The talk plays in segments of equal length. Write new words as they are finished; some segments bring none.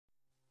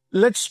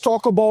let's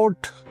talk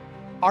about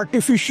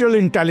artificial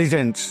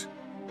intelligence,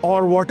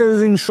 or what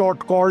is in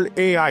short called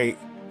AI.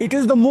 It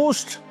is the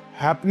most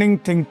happening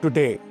thing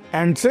today.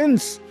 And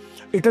since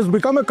it has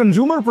become a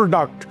consumer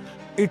product,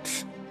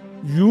 its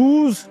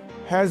use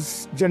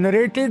has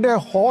generated a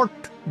hot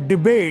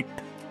debate.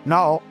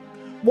 Now,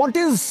 what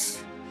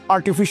is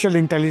artificial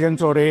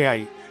intelligence or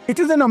AI? It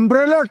is an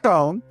umbrella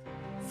term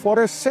for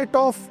a set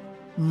of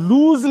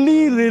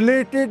loosely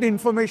related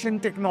information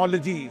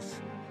technologies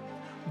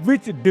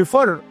which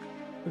differ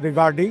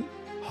regarding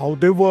how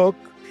they work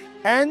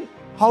and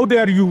how they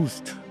are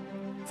used.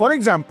 For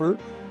example,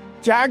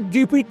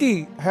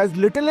 ChatGPT has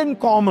little in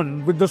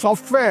common with the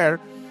software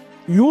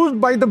used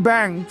by the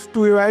banks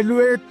to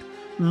evaluate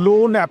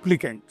loan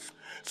applicants.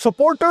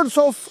 Supporters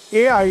of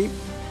AI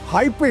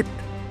hype it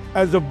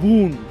as a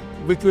boon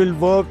which will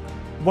work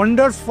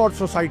wonders for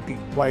society,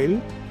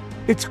 while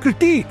its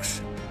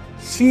critics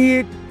see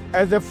it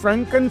as a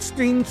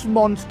Frankenstein's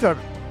monster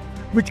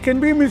which can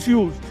be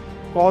misused,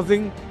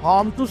 causing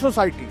harm to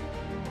society.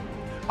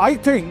 I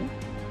think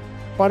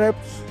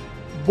perhaps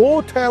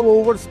both have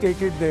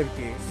overstated their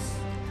case.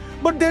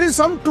 But there is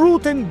some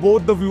truth in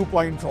both the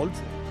viewpoints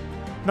also.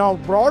 Now,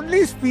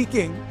 broadly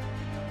speaking,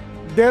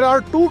 there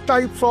are two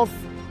types of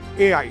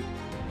AI.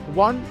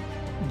 One,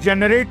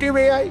 generative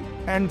AI,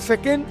 and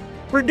second,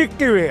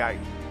 predictive AI.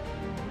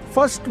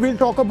 First, we'll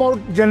talk about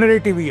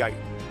generative AI.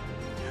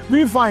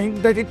 We find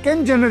that it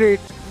can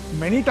generate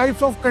many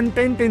types of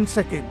content in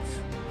seconds.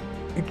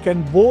 It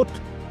can both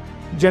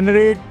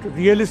generate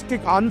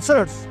realistic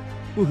answers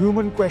to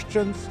human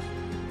questions,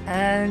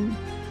 and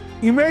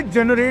image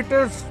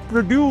generators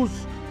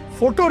produce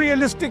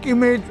photorealistic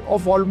image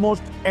of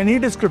almost any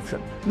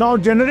description. Now,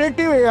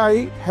 generative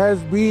AI has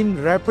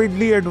been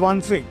rapidly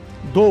advancing,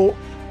 though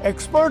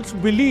experts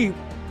believe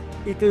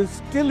it is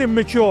still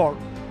immature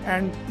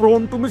and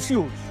prone to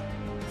misuse.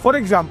 For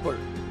example,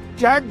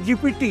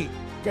 ChatGPT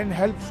can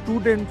help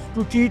students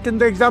to cheat in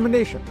the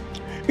examination.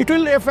 It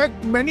will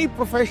affect many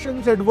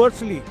professions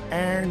adversely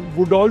and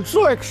would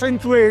also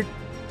accentuate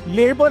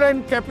labor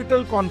and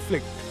capital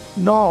conflict.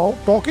 Now,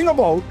 talking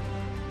about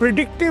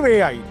predictive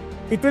AI,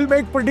 it will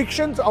make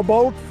predictions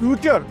about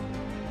future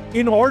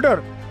in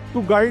order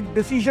to guide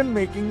decision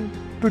making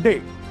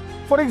today.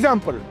 For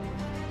example,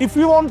 if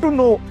you want to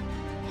know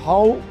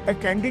how a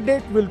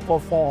candidate will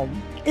perform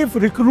if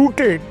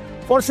recruited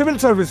for civil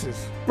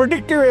services,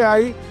 predictive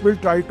AI will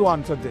try to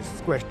answer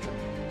this question.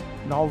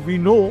 Now we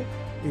know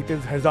it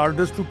is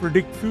hazardous to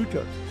predict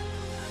future.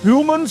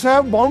 Humans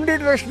have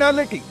bounded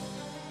rationality.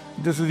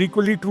 This is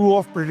equally true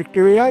of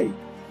predictive AI,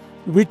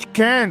 which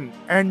can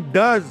and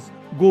does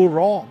go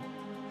wrong.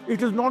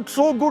 It is not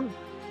so good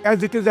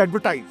as it is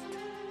advertised.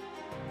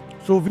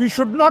 So we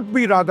should not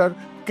be rather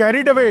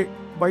carried away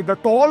by the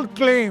tall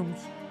claims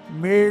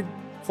made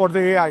for the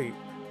AI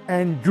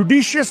and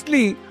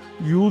judiciously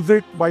use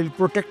it while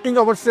protecting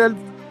ourselves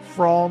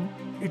from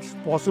its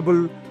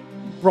possible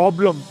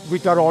problems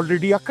which are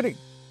already occurring.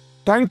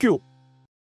 Thank you.